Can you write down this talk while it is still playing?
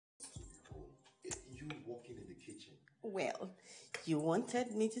working in the kitchen. Well, you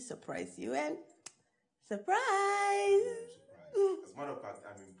wanted me to surprise you and surprise! As a matter of fact,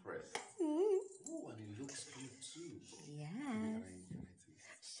 I'm impressed. Oh, and it looks good too. Yeah. Can I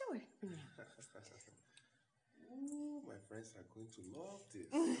taste? Sure. Ooh, my friends are going to love this.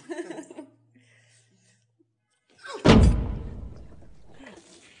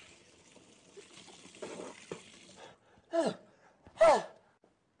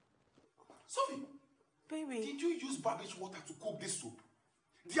 Sophie! Baby. Did you use baggage water to cook this soup?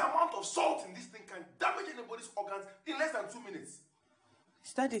 The amount of salt in this thing can damage anybody's organs in less than 2 minutes.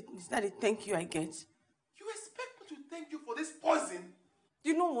 Is that it? Thank you I get? You expect me to thank you for this poison?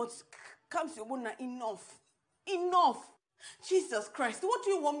 You know what? Comes your owner, enough. Enough! Jesus Christ, what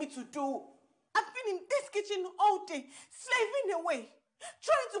do you want me to do? I've been in this kitchen all day, slaving away,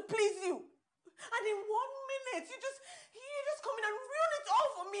 trying to please you. And in 1 minute, you just come in and ruin it all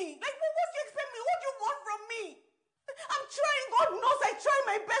for me. Like, what do you expect me? What do you want from me? I'm trying, God knows I try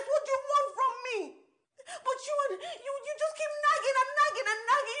my best. What do you want from me? But you just keep nagging and nagging and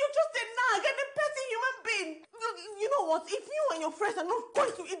nagging. You're just a nag and a petty human being. You know what? If you and your friends are not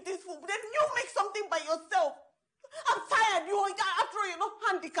going to eat this food, then you make something by yourself. I'm tired. After all, you're not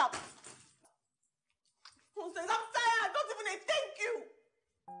handicapped. Nonsense. I'm tired. Don't even say thank you.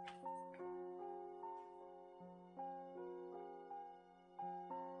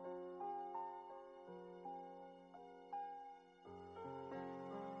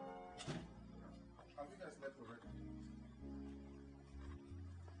 Have you guys left already?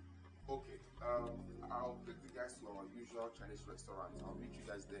 Okay, I'll take the guys to our usual Chinese restaurant. I'll meet you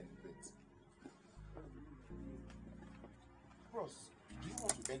guys there in a bit. Bros, do you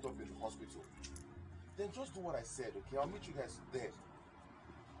want to end up in the hospital? Then just do what I said, okay? I'll meet you guys there.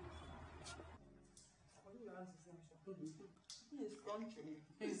 It's crunchy.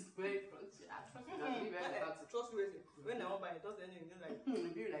 It's very crunchy. Trust me, when I want buy it, just anything like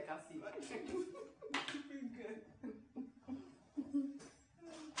Maybe like acid.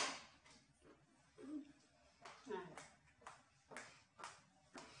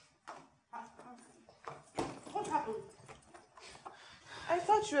 What happened? I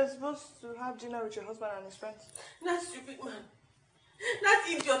thought you were supposed to have dinner with your husband and his friends. That stupid man. That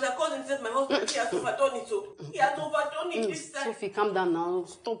idiot that calls himself my husband, he has overdone it. He has overdone it this time. Sophie, calm down now.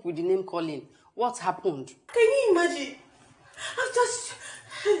 Stop with the name calling. What happened? Can you imagine?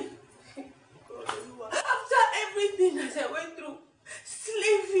 After everything that I went through,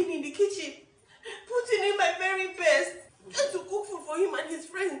 slaving in the kitchen, putting in my very best, just to cook food for him and his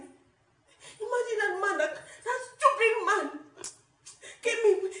friends. Imagine that man, that stupid man,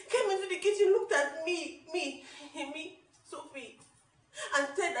 came into the kitchen, looked at me, Sophie, and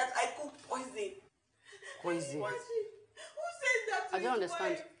said that I cooked poison. Poison? Who said that? I don't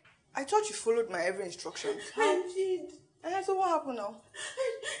understand. I thought you followed my every instruction. I did. So what happened now?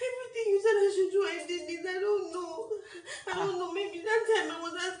 Everything you said I should do, I did it. I don't know. Maybe that time I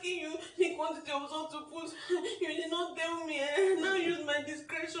was asking you the quantity of salt to put. You did not tell me. I now use my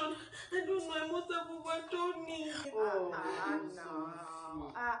discretion. I don't know. I must have overdone it.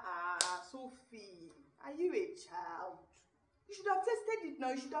 Sophie, are you a child? You should have tested it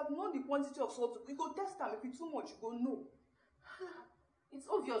now. You should have known the quantity of salt. You go test them. If it's too much, you go no. It's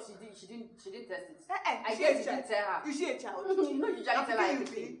obvious she didn't test it. I guess you didn't tell her. You see a child. You know you usually tell her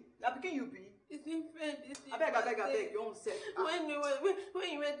everything. You be. It's in friend. I beg, you won't say. When you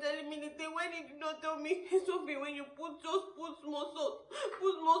were telling me the thing, when did you not tell me? Sophie, when you put small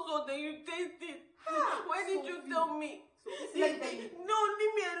salt, then you taste it. Why did you tell me? No,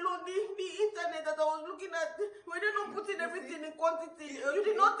 leave me alone. The internet that I was looking at, were they not putting everything in quantity? You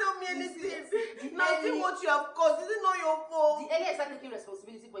did not tell me anything. Now see what you have caused. Is it not your fault? The earlier you start taking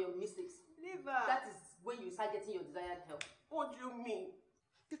responsibility for your mistakes, Leave her. that is when you start getting your desired help. What do you mean?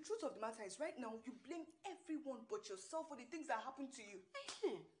 The truth of the matter is, right now, you blame everyone but yourself for the things that happened to you.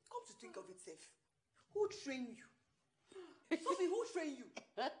 Come to think of it, Seth. Who trained you? Sophie, who trained you?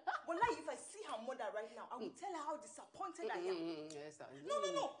 Well, like, if I see her mother right now, I will tell her how disappointed I am.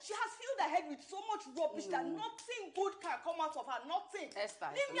 No. She has filled her head with so much rubbish that nothing good can come out of her. Nothing.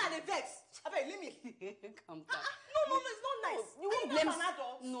 Esther, leave me at the vex. Leave me. Calm down. No, it's not nice. You won't blame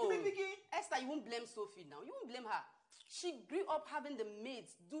No. Esther, you won't blame Sophie now. You won't blame her. She grew up having the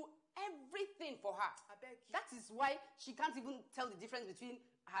maids do everything for her. I beg you. That is why she can't even tell the difference between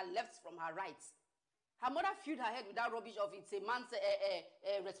her left from her right. Her mother filled her head with that rubbish of it's a man's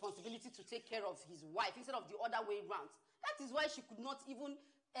responsibility to take care of his wife instead of the other way around. That is why she could not even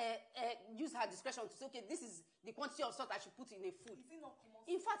use her discretion to say, okay, this is the quantity of salt I should put in a food.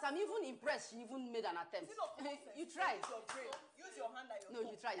 In fact, I'm even impressed she even made an attempt. You tried. Use your hand and your No,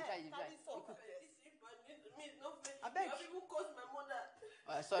 you tried. It's not fair. I beg. People caused my mother.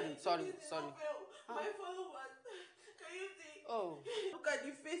 Sorry. It's not fair. My followers. Can you see? Oh. Look at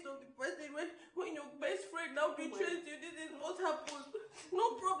the face of the person when your best friend now betrays you. This is what happened.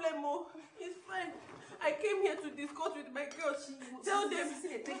 No problem, it's fine. I came here to discuss with my girls. Tell them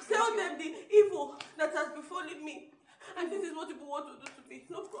the evil that has befallen me. And this is what people want to do to me.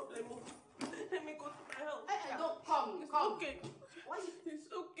 No problem, Let me go to my house. Hey, don't come. It's Come. okay. Why? It's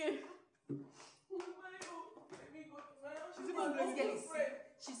okay. Let me go to my house.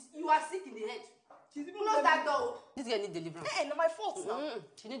 You are sick in the head. She's even Close that door. This girl need deliverance. Hey, no, my fault now.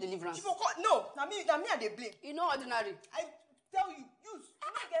 She need deliverance. No, now me I dey blame. You know ordinary. I tell you, you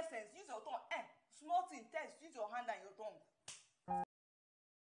get sense. Use your tongue. Small thing, test. Use your hand and your tongue.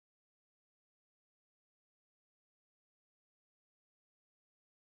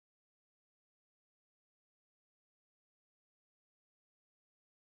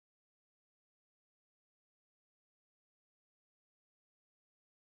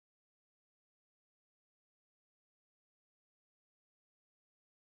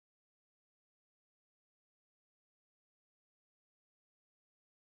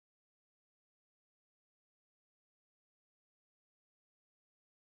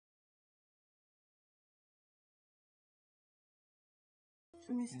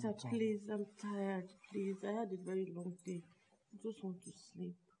 Mister, please, I'm tired. Please, I had a very long day. I just want to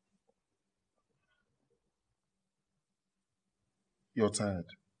sleep. You're tired?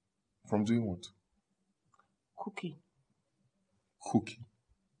 From doing what? Cooking. Cooking.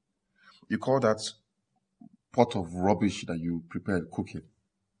 You call that pot of rubbish that you prepared cooking?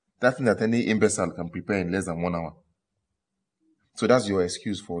 That thing that any imbecile can prepare in less than 1 hour. So that's your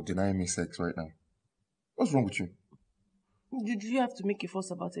excuse for denying me sex right now. What's wrong with you? Did you have to make a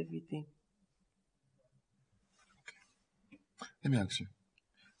fuss about everything? Let me ask you.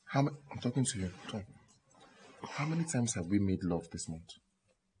 I'm talking to you. Talk. How many times have we made love this month?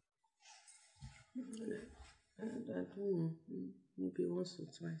 I don't know. Maybe once or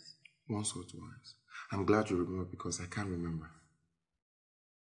twice. Once or twice. I'm glad you remember because I can't remember.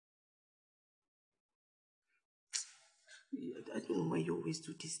 I don't know why you always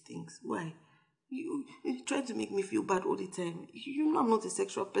do these things. Why? You try to make me feel bad all the time. You know I'm not a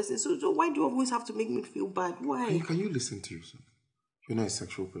sexual person, so why do you always have to make me feel bad? Why? Can you listen to yourself? You're not a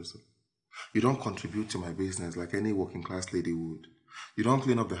sexual person. You don't contribute to my business like any working class lady would. You don't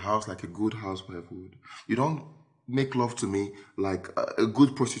clean up the house like a good housewife would. You don't make love to me like a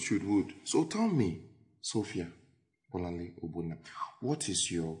good prostitute would. So tell me, Sophia Bolanle Obuna, what is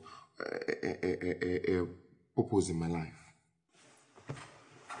your purpose in my life?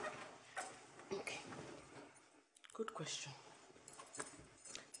 Okay. Good question.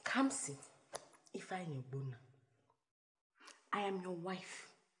 Kamsi, if I know Bona, I am your wife,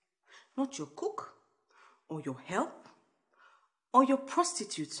 not your cook, or your help, or your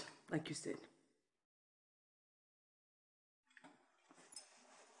prostitute, like you said.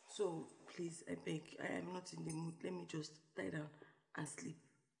 So, please, I beg, I am not in the mood. Let me just lie down and sleep.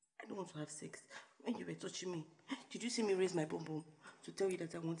 I don't want to have sex. When you were touching me, did you see me raise my bum bum to tell you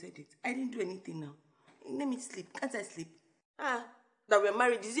that I wanted it? I didn't do anything now. Let me sleep. Can't I sleep? That we're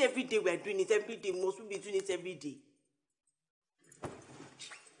married, is it every day we're doing it? Every day, must we be doing it every day?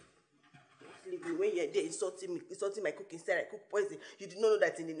 When you're there insulting my cooking style, I cook poison. You did not know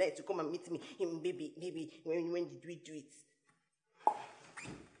that in the night you come and meet me. Baby, when did we do it?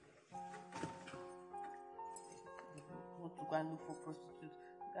 You want to go and look for prostitutes?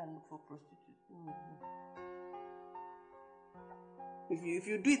 Go and look for prostitutes. No. If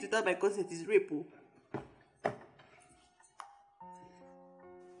you do it without my consent, it's rape.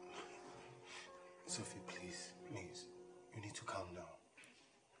 Sophie, please, you need to calm down.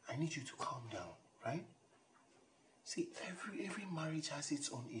 I need you to calm down, right? See, every marriage has its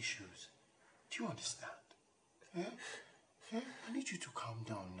own issues. Do you understand? Yeah? I need you to calm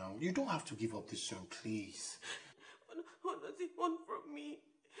down now. You don't have to give up this soon, please. What does he want from me?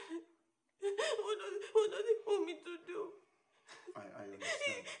 What does he want me to do? I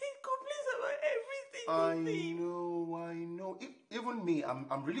understand. He complains about everything. I know. Even me,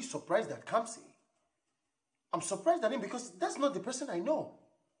 I'm really surprised at Kamsi. I'm surprised at him because that's not the person I know.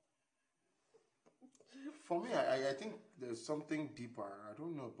 For me, I think there's something deeper. I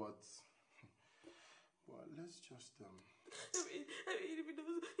don't know, but let's just I mean, if he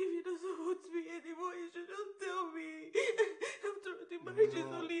doesn't want me anymore, he should just tell me. After all, the marriage is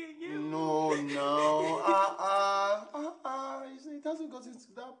only a year. No. It hasn't got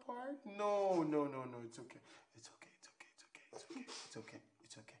into that part. No. It's okay.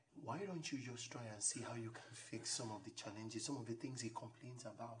 Why don't you just try and see how you can fix some of the challenges, some of the things he complains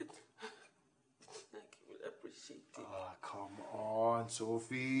about? Come on,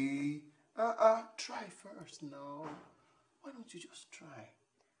 Sophie. Try first now. Why don't you just try?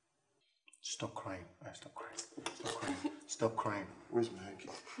 Stop crying. Stop crying. Stop crying. Stop crying. Where's my hanky?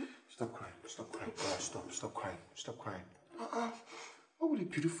 Stop crying. Stop crying. Stop crying. Stop crying. Why would a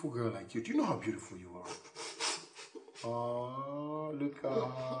beautiful girl like you? Do you know how beautiful you are? Oh, look at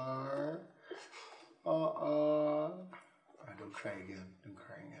her. Don't cry again. Don't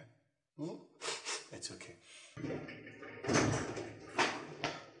cry again. It's okay.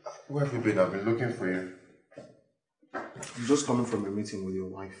 Where have you been? I've been looking for you. I'm just coming from a meeting with your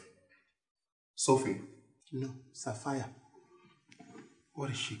wife. Sophie? No, Sapphire. What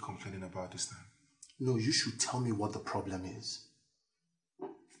is she complaining about this time? No, you should tell me what the problem is.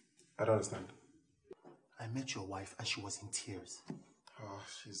 I don't understand. I met your wife and she was in tears. Oh,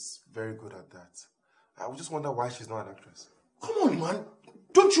 she's very good at that. I would just wonder why she's not an actress. Come on, man.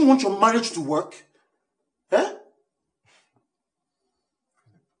 Don't you want your marriage to work? Eh?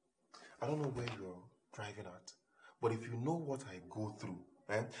 I don't know where you're driving at, but if you know what I go through,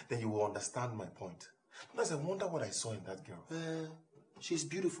 then you will understand my point. Because I wonder what I saw in that girl. She's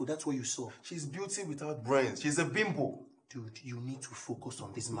beautiful, that's what you saw. She's beauty without brains. She's a bimbo. Dude, you need to focus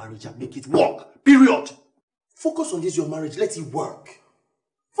on this marriage and make it work. Period. Focus on this, your marriage. Let it work.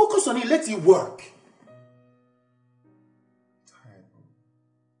 Focus on it. Let it work.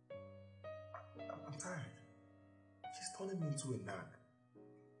 I'm tired. She's turning me into a nag.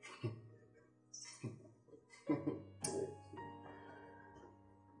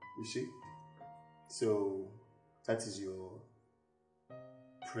 You see? So, that is your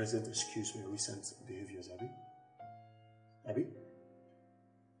present excuse for your recent behaviors, Abby? Abby?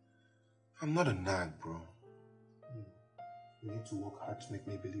 I'm not a nag, bro. You need to work hard to make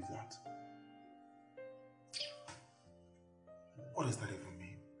me believe that. What does that even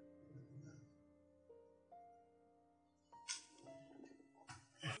mean?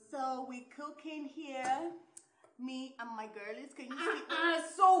 So we cooking here. Me and my girlies. Can you speak?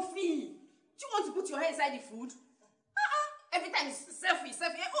 Sophie! Do you want to put your head inside the food? Every time it's selfie.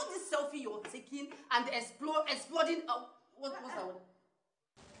 All this selfie you're taking and exploding. What's that word?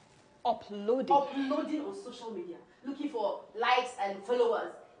 Uploading on social media, looking for likes and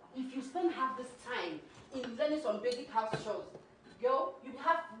followers. If you spend half this time in learning some basic house chores, girl, you'll be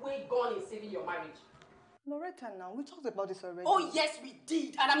halfway gone in saving your marriage. Loretta, now, we talked about this already. Oh, yes, we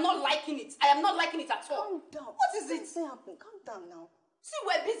did. And I'm not liking it. I am not liking it at all. Calm down. What is it? Say happen. Calm down now. See,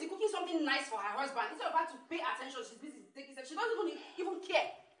 we're busy cooking something nice for her husband. Instead of her to pay attention, she's busy taking steps. She doesn't even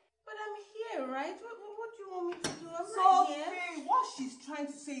care. But I'm here, right? What do you want me to do? I'm So, right here. what she's trying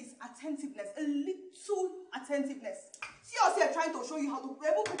to say is attentiveness. A little attentiveness. See us here trying to show you how to be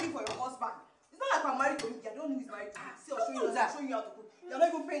able cooking for your husband. It's not like I'm married to him. I don't know who's married to me. See us showing you how to cook. You're not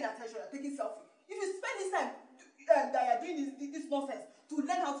even paying attention. You're taking selfie. If you spend this time that you're doing this nonsense to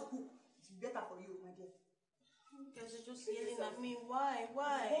learn how to cook, it's better for you, my dear. You guys are just yelling at me. Why?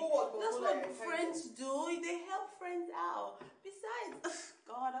 Forward, That's go what like friends do. They help friends out. Besides,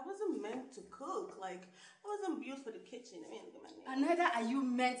 God, I wasn't meant to cook. Like, I wasn't built for the kitchen. I mean, look at my name. And neither are you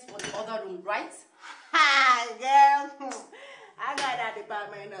meant for the other room, right? Hi, girl. I got that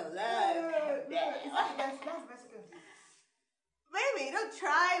department of love. That's basically. Baby, don't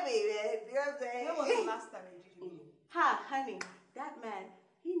try me, man. You know what I'm saying? When was the last time you did it? Ha, honey, that man,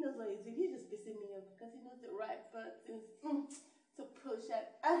 he knows what he's doing. He's just pissing me off because he knows the right buttons to push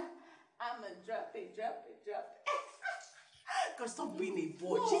at. I'ma drop it. Girl, stop being a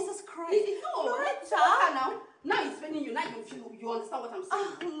boy. No. Jesus Christ. No, Loretta. now it's spending you. Now you understand what I'm saying.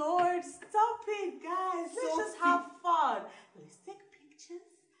 Oh, Lord, stop it, guys. Let's just have fun. Let's take pictures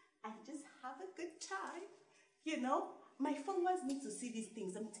and just have a good time. You know? My followers need to see these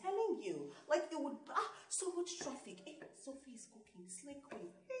things. I'm telling you. Like, it would... so much traffic. Hey, Sophie is cooking. Slay queen.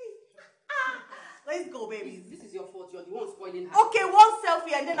 Hey. Let's go, babies. This is your fault. You're the one spoiling her. Okay, one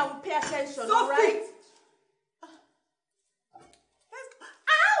selfie and then I will pay attention, Sophie! alright? Let's go.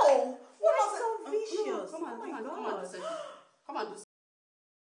 Ow! What is so vicious? Come on, oh my come God. on, come on, do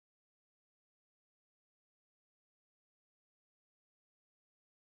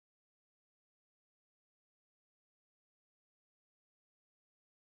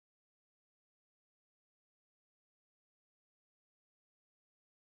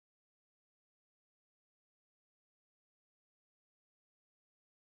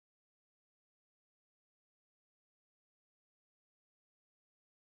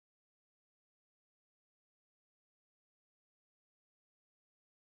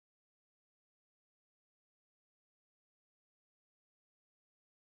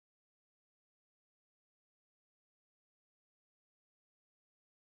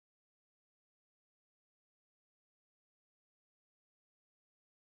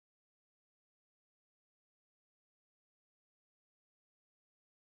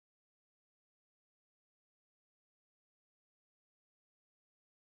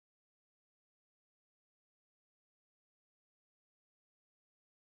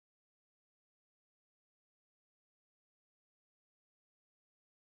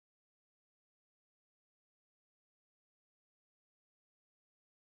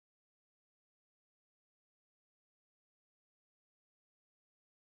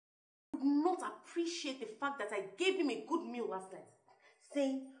not appreciate the fact that I gave him a good meal last night.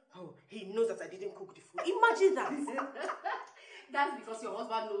 Saying, oh, he knows that I didn't cook the food. Imagine that. That's because your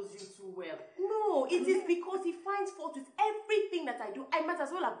husband knows you too well. No, it is because he finds fault with everything that I do. He might as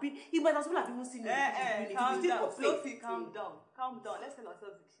well have even seen me. Calm down, Sophie, calm down. Calm down. Let's tell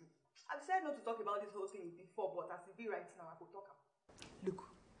ourselves the truth. I decided not to talk about this whole thing before, but as it be right now, I could talk. Look,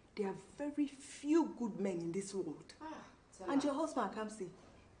 there are very few good men in this world. And your husband, I can't say,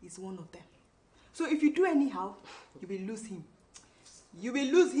 is one of them. So if you do anyhow, you will lose him. You will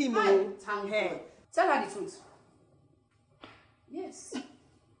lose him, Hey. Tell her the truth. Yes.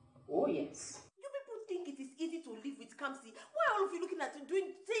 Oh, yes. You people think it is easy to live with Kamsi. Why are all of you looking at you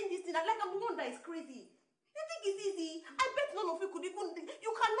saying this thing? Like I'm the one that is crazy. You think it's easy? I bet none of you could even...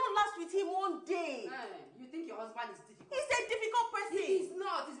 You cannot last with him one day. You think your husband is difficult? He's a difficult person. He is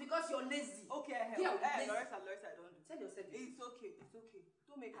not. It's because you're lazy. Okay, Loretta, don't do. Tell yourself. It's okay.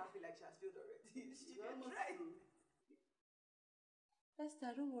 Don't make her feel like she has failed already. She tried.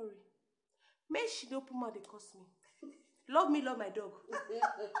 Esther, don't worry. May she don't put my they cost me. Love me, love my dog.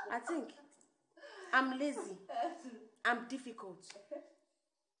 I think I'm lazy. I'm difficult.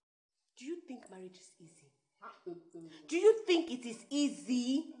 Do you think marriage is easy? Do you think it is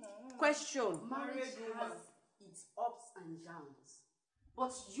easy? Question. Marriage has its ups and downs.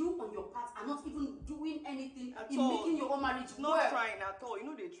 But you on your part are not even doing anything in making your own marriage work. Not trying at all. You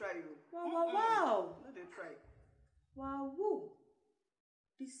know they try you. Wow. No, they try. Wow. Woo.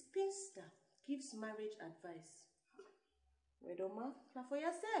 The spinster gives marriage advice. Wedoma, now for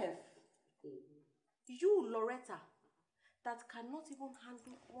yourself. You, Loretta, that cannot even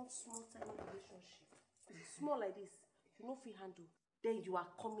handle one small tiny relationship. Small like this, you know if you handle. Then you are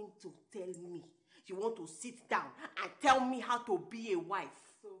coming to tell me you want to sit down and tell me how to be a wife.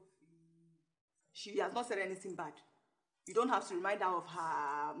 She has not said anything bad. You don't have to remind her of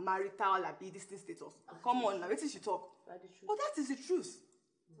her marital distant status. Come on, now wait till she talk. But that is the truth.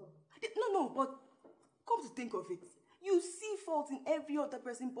 No, but come to think of it, you see fault in every other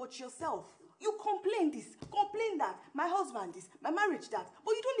person but yourself. You complain this, complain that, my husband this, my marriage that,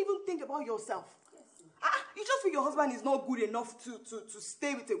 but you don't even think about yourself. You just feel your husband is not good enough to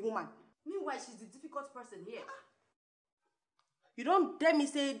stay with a woman. Meanwhile, she's the difficult person here. You don't tell me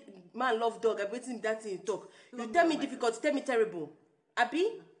say man love dog, I'm waiting that thing talk. You tell me difficult, tell me terrible.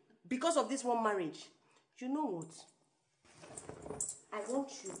 Abi, because of this one marriage. You know what? I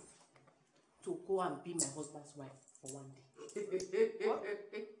want you to go and be my husband's wife for one day. What?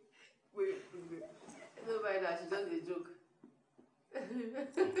 Wait. Don't mind that, she's just a joke.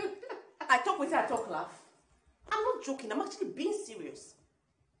 I talk with her, I talk laugh. I'm not joking, I'm actually being serious.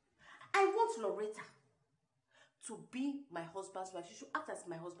 I want Loretta to be my husband's wife. She should act as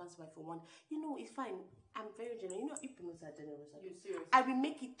my husband's wife for one. You know, it's fine. I'm very generous. You know, if people are generous. You're serious? I will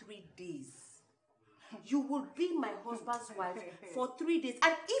make it 3 days. You will be my husband's wife for 3 days.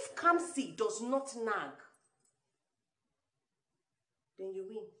 And if Kamsi does not nag, then you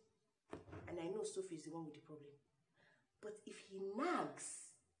win. And I know Sophie is the one with the problem. But if he nags,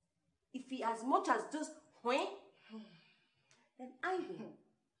 if he as much as just when, then I will.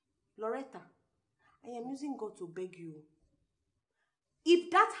 Loretta, I am using God to beg you.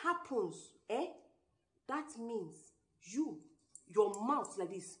 If that happens, that means your mouth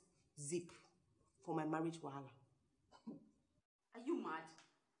like this, zip for my marriage wahala. Are you mad?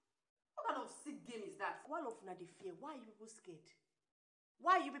 What kind of sick game is that? All of na the fear. Why are you people scared?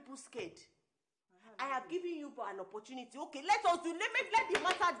 Why are you people scared? I have given you an opportunity. Okay, let the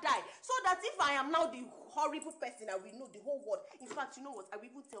matter die. So that if I am now the horrible person, I will know the whole world. In fact, you know what? I will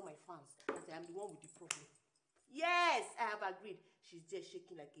even tell my fans that I am the one with the problem. Yes, I have agreed. She's just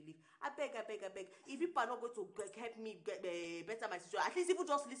shaking like a leaf. I beg. If people are not going to help me better my situation, at least if you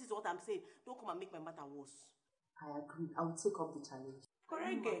just listen to what I'm saying, don't come and make my matter worse. I agree. I will take up the challenge.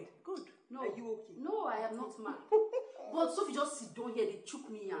 Correct. Good. No. Are you okay? No, I am not mad. But Sophie just sit down here, they chook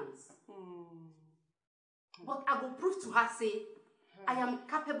me hands. But I will prove to her, say, I am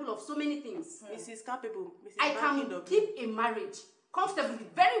capable of so many things. Mrs. Capable. Mrs. I can keep a marriage comfortably,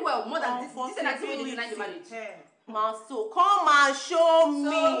 very well, more than this and I think you deny the marriage. So come and show me.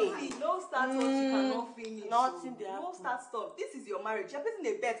 Sophie, no start what you cannot finish. Nothing there. No start stuff. This is your marriage. You're placing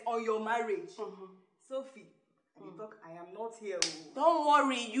a bet on your marriage. Sophie, you talk, I am not here. Don't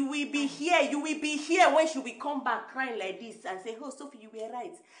worry, you will be here. You will be here when she will come back crying like this and say, oh, Sophie, you were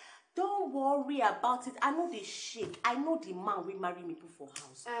right. Don't worry about it. I know the shake. I know the man will marry me for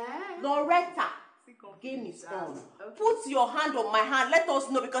house. Loretta, Game is on. Okay. Put your hand on my hand. Let us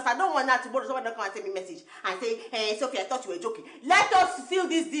know, because I don't want that tomorrow someone don't come and send me message and say, "Hey, Sophie, I thought you were joking." Let us seal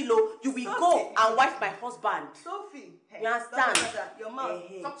this deal. Oh. You will go and wife my husband. Sophie, You understand? Your mouth.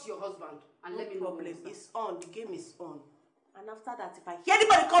 Talk to your husband and let me know. Problem. It's on. The game is on. And after that, if I hear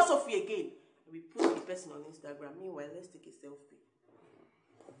anybody call Sophie again, we put the person on Instagram. Meanwhile, let's take a selfie.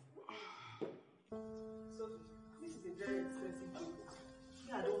 Sophie, this is a very expensive game.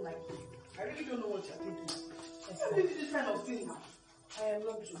 Yeah, I don't like it. I really don't know what you're thinking. You're thinking this kind of thing now. I am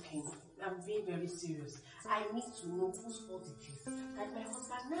not joking. I'm being very serious. I need to know whose fault it is that my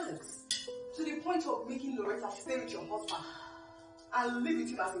husband nags. To the point of making Loretta stay with your husband and live with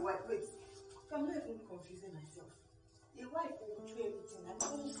him as a wife. Wait, I'm not even confusing myself. A wife will do everything and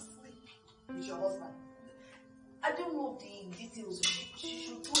don't sleep with your husband. I don't know the details. She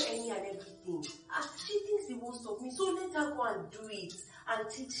should do any and everything. She thinks the most of me, so let her go and do it and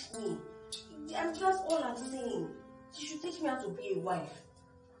teach me. And that's all I'm saying. She should teach me how to be a wife.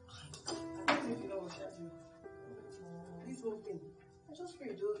 I don't think you know what you're doing. This whole thing, I just pray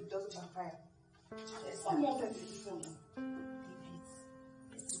it doesn't backfire. There's some more than this for me.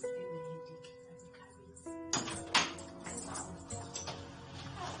 Let's explain my headache. I will carry it.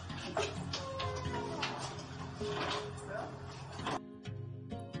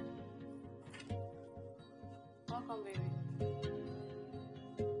 Welcome, baby.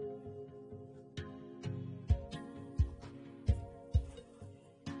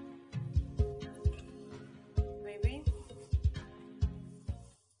 Baby?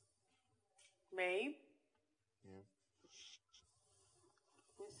 Babe? Yeah.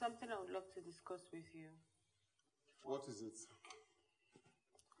 There's something I would love to discuss with you. What is it?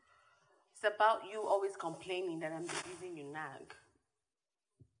 It's about you always complaining that I'm the reason you nag.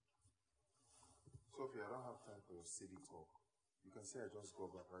 Sophie, I don't have time for your silly talk. You can say I just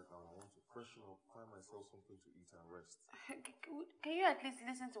got back right now. I want to freshen up, find myself something to eat and rest. Can you at least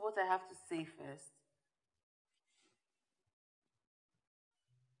listen to what I have to say first?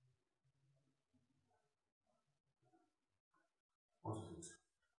 What is it?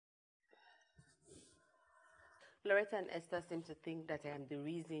 Loretta and Esther seem to think that I am the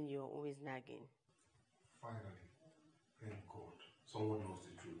reason you're always nagging. Finally. Thank God. Someone knows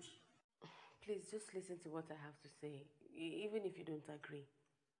the truth. Please just listen to what I have to say, even if you don't agree.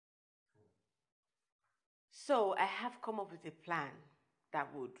 So I have come up with a plan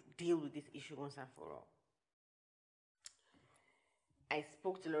that would deal with this issue once and for all. I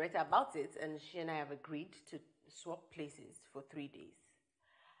spoke to Loretta about it, and she and I have agreed to swap places for 3 days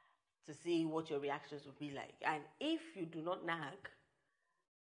to see what your reactions will be like. And if you do not nag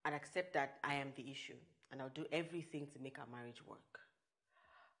and accept that I am the issue, and I'll do everything to make our marriage work.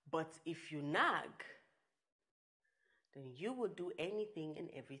 But if you nag, then you will do anything and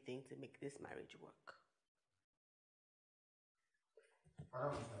everything to make this marriage work. I don't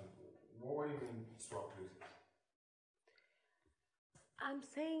understand. What do you mean swap places? I'm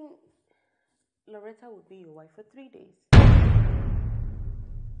saying Loretta will be your wife for 3 days.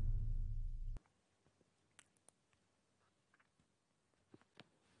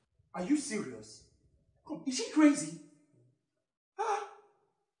 Are you serious? Come, is she crazy? Ah,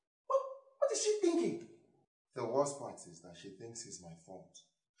 what is she thinking? The worst part is that she thinks it's my fault.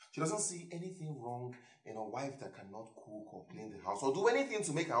 She doesn't see anything wrong in a wife that cannot cook or clean the house or do anything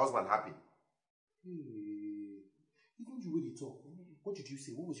to make her husband happy. Hey, even the way they talk, what did you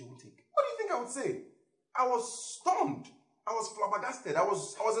say? What was your own take? What do you think I would say? I was stunned. I was flabbergasted. I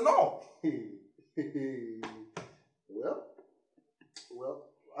was in awe. Well,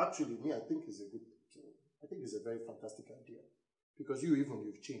 actually, me, I think it's a very fantastic idea. Because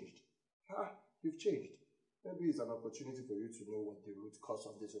you've changed. You've changed. Maybe it's an opportunity for you to know what the root cause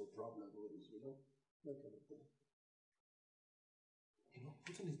of this whole problem is, That kind of thing.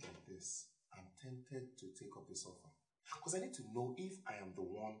 Putting it like this, I'm tempted to take up this offer. Because I need to know if I am the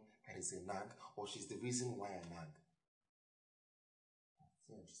one that is a nag or she's the reason why I nag.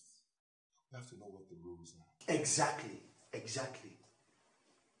 First, we have to know what the rules are. Exactly.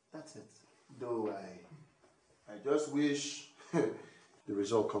 That's it. Though I just wish the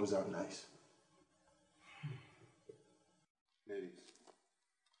result comes out nice. Ladies,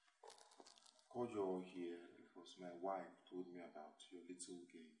 called you all here because my wife told me about your little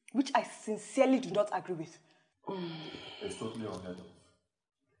game. Which I sincerely do not agree with. It's totally unheard of.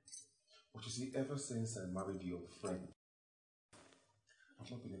 But you see, ever since I married your friend,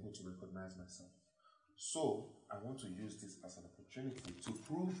 I've not been able to recognize myself. So, I want to use this as an opportunity to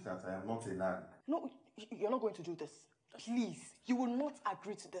prove that I am not a nag. No, you're not going to do this. Please, you will not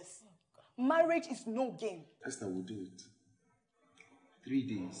agree to this. Marriage is no game. Esther will do it. 3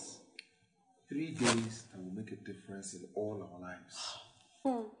 days. 3 days that will make a difference in all our lives.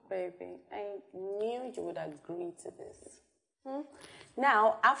 Baby, I knew you would agree to this.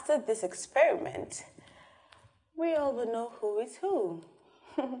 Now, after this experiment, we all will know who is who.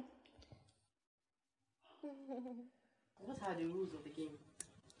 What are the rules of the game?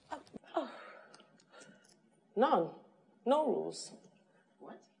 None. No rules.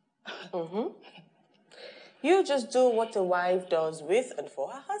 What? You just do what a wife does with and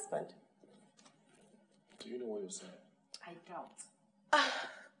for her husband. Do you know what you're saying? I doubt.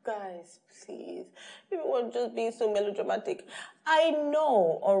 Guys, please. Everyone just being so melodramatic. I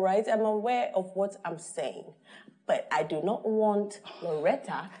know, all right? I'm aware of what I'm saying. But I do not want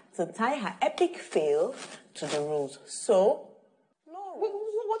Loretta to tie her epic fail to the rules. So, no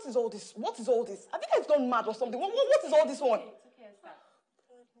rules. What is all this? What is all this? Have you guys gone mad or something? What is all this one? It's okay, Esther.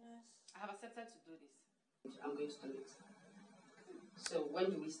 Goodness. I have accepted to do this. I'm going to do it. So when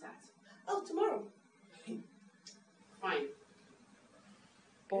do we start? Oh, tomorrow. Fine.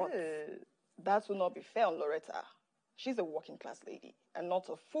 But that will not be fair on Loretta. She's a working class lady and not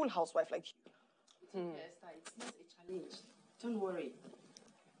a full housewife like you. It's okay, Esther. It's not a challenge. Don't worry.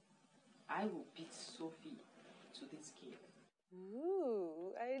 I will beat Sophie to this game.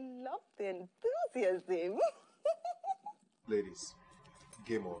 Ooh, I love the enthusiasm. Ladies,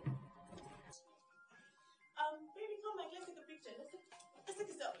 game on. Baby, come back. Let's take a picture. Let's take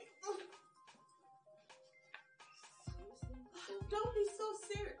a selfie. Don't be so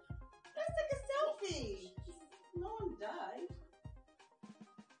serious. Let's take a selfie. No one died.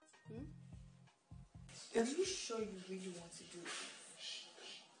 Are you sure you really want to do it?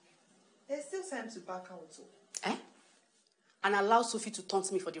 There's still time to back out. Eh? And allow Sophie to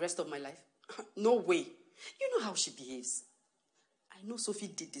taunt me for the rest of my life? No way. You know how she behaves. I know Sophie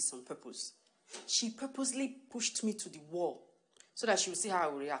did this on purpose. She purposely pushed me to the wall so that she will see how I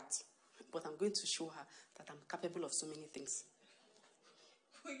will react. But I'm going to show her that I'm capable of so many things.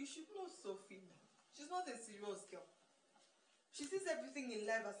 But you should know Sophie. She's not a serious girl. She sees everything in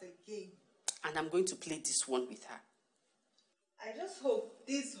life as a game. And I'm going to play this one with her. I just hope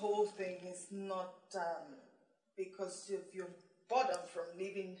this whole thing is not because of your boredom from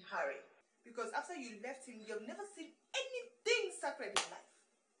leaving Harry. Because after you left him, you've never seen anything sacred in life.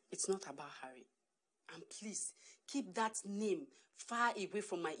 It's not about Harry. And please, keep that name far away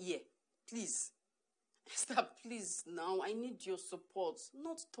from my ear. Please. Esther, please now. I need your support,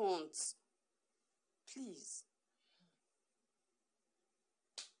 not taunts. Please.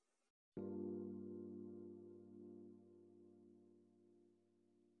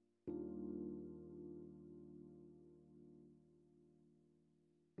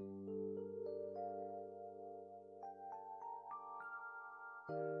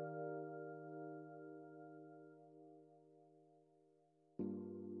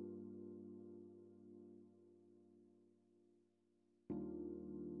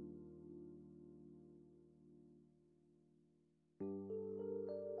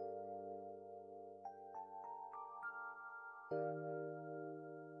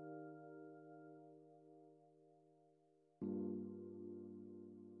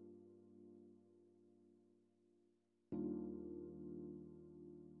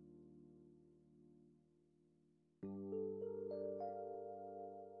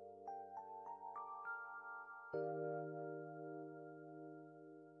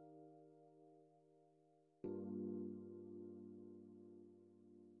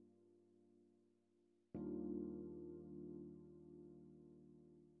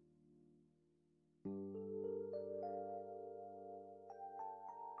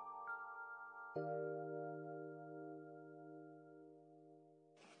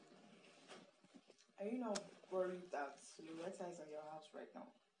 Are you not worried that Loretta is at your house right now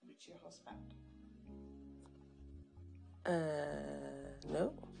with your husband?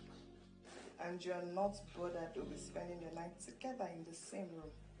 No. And you're not bothered over spending the night together in the same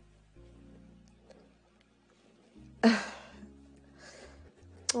room?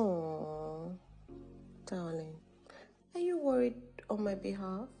 Oh, darling. Are you worried on my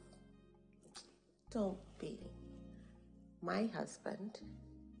behalf? Don't be. My husband,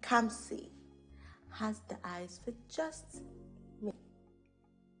 Kamsi, has the eyes for just me.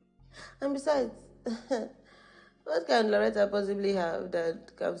 And besides, what can Loretta possibly have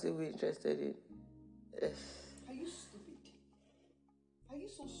that Kamsi will be interested in? Are you stupid? Are you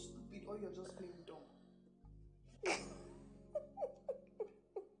so stupid or you're just plain dumb?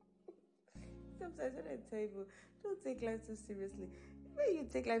 Sometimes when I tell you, don't take life too seriously. When you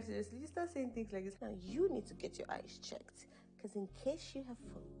take life seriously, you start saying things like this. Now, you need to get your eyes checked. Because in case you have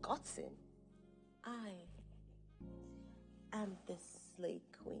forgotten, I am the Slay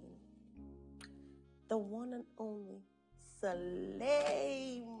Queen. The one and only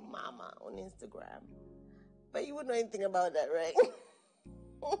Slay Mama on Instagram. But you wouldn't know anything about that, right?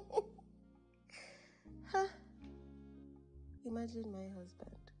 Huh? Imagine my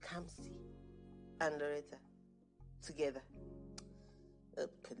husband, Kamsi, and Loretta together.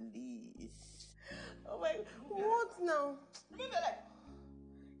 Please. Oh my, what now?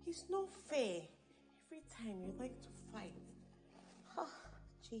 It's not fair. Every time you like to fight. Oh,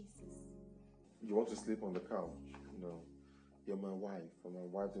 Jesus. You want to sleep on the couch? No. You're my wife, and my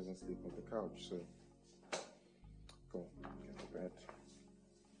wife doesn't sleep on the couch, so go, get to bed.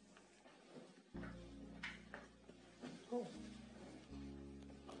 Go.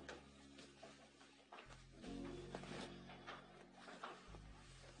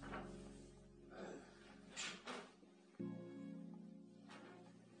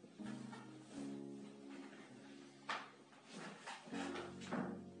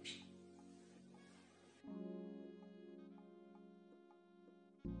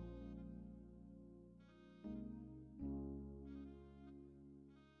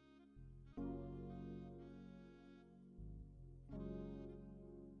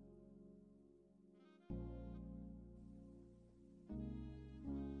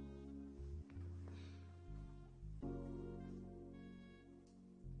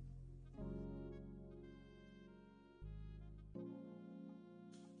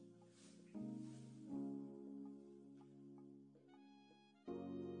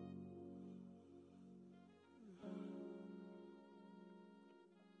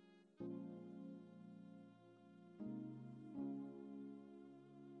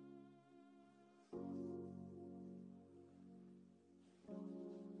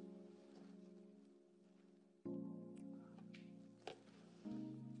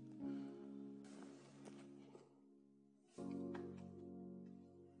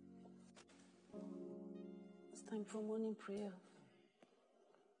 It's time for morning prayer.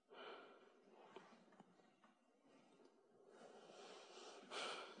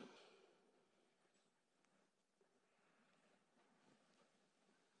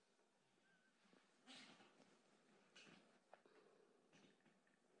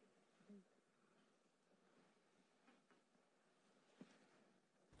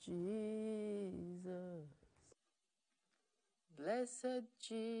 Jesus, blessed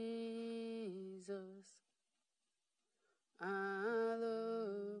Jesus, I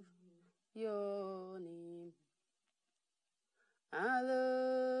love your name. I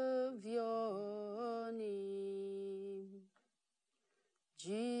love your name.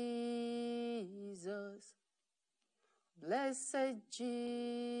 Jesus, blessed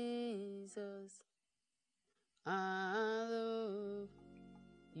Jesus, I love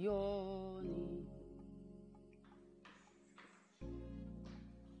your name.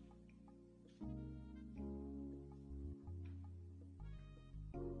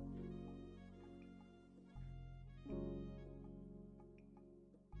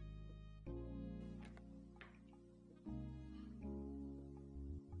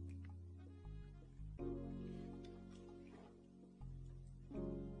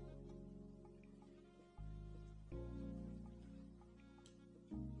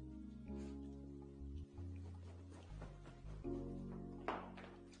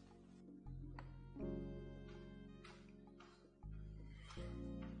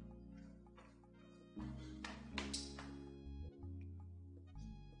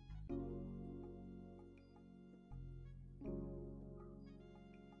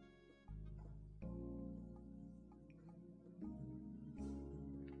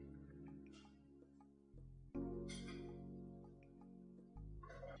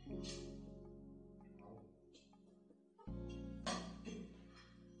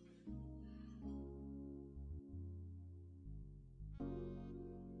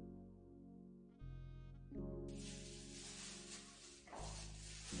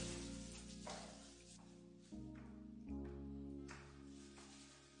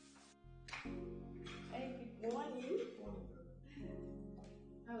 Good morning.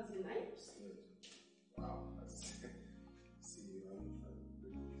 How was your night? Wow, see you on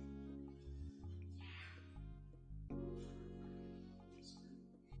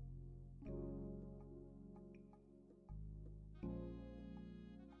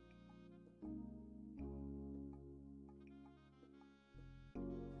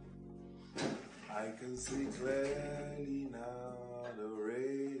I can see clearly now the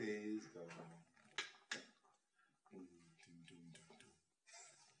rain is gone.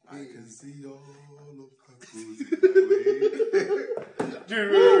 I can see all of Kaku's in my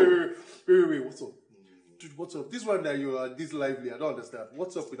way. Dude, wait, what's up? Dude, what's up? This one that you are this lively, I don't understand.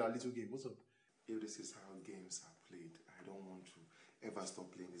 What's up with our little game? What's up? if this is how games are played, I don't want to ever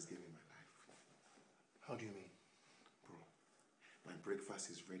stop playing this game in my life. How do you mean? Bro, my breakfast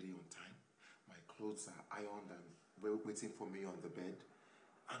is ready on time. My clothes are ironed and waiting for me on the bed.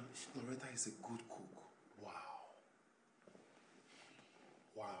 And Loretta is a good cook. Wow.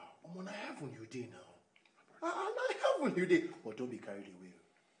 Wow. I'm I have on you day now. I have on you day. But don't be carried away.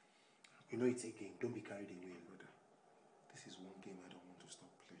 You know it's a game. Don't be carried away. Brother, this is one game I don't want to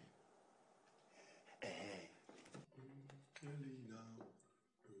stop playing.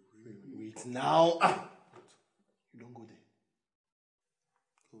 Wait now. You don't go there.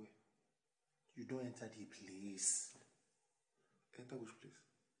 Go away. You don't enter the place. Enter which place?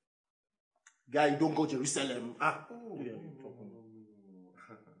 Guy, you don't go Jerusalem. No, Yeah. No,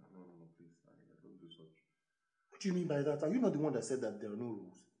 please. I don't do such. What do you mean by that? Are you not the one that said that there are no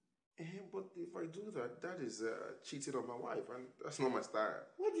rules? But if I do that, that is cheating on my wife, and that's not my style.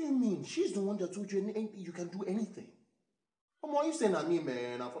 What do you mean? She's the one that told you you can do anything. Come on, you saying at me,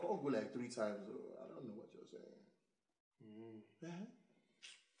 man. I've thought go like 3 times. So I don't know what you're saying.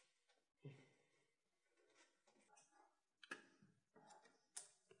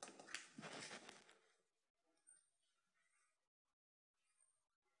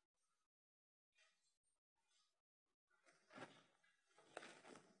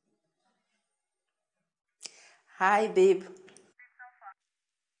 Hi, babe.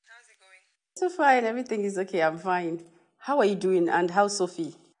 How's it going? So fine, everything is okay. I'm fine. How are you doing? And how's Sophie? We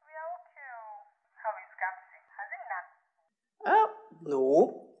are okay. How is Gamsi? Has it nagged? Oh,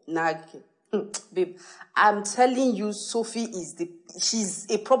 no. Babe, I'm telling you, Sophie she's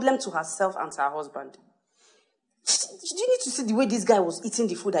a problem to herself and to her husband. Do you need to see the way this guy was eating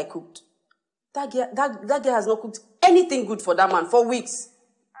the food I cooked? That guy has not cooked anything good for that man for weeks.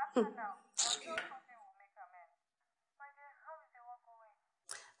 After now, I'm sure Sophie will make amends. My dear, how is your work going?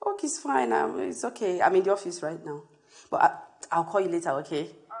 Okay, it's fine. It's okay. I'm in the office right now. But I'll call you later, okay?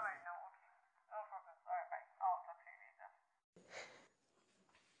 Alright, now, okay. No problem. Alright, bye. I'll talk to you later.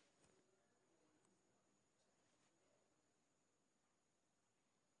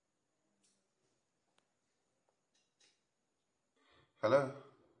 Hello?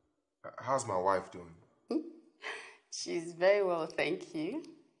 How's my wife doing? She's very well, thank you.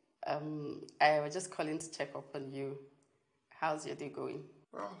 I was just calling to check up on you. How's your day going?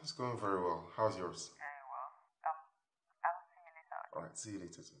 Well, it's going very well. How's yours? Very well. I'll see you later. Alright, see you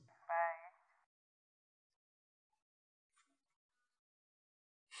later too. Bye.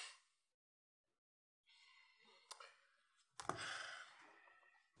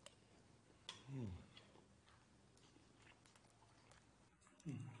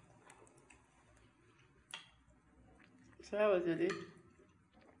 So how was your day? It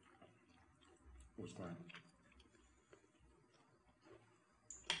was fine.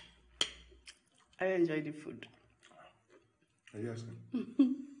 I enjoyed the food. Are you asking?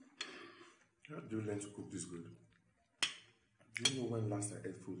 How do you learn to cook this good? Do you know when last I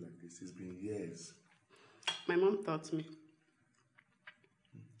ate food like this? It's been years. My mom taught me.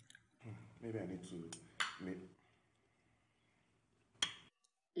 Maybe I need to...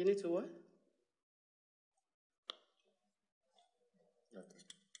 You need to what?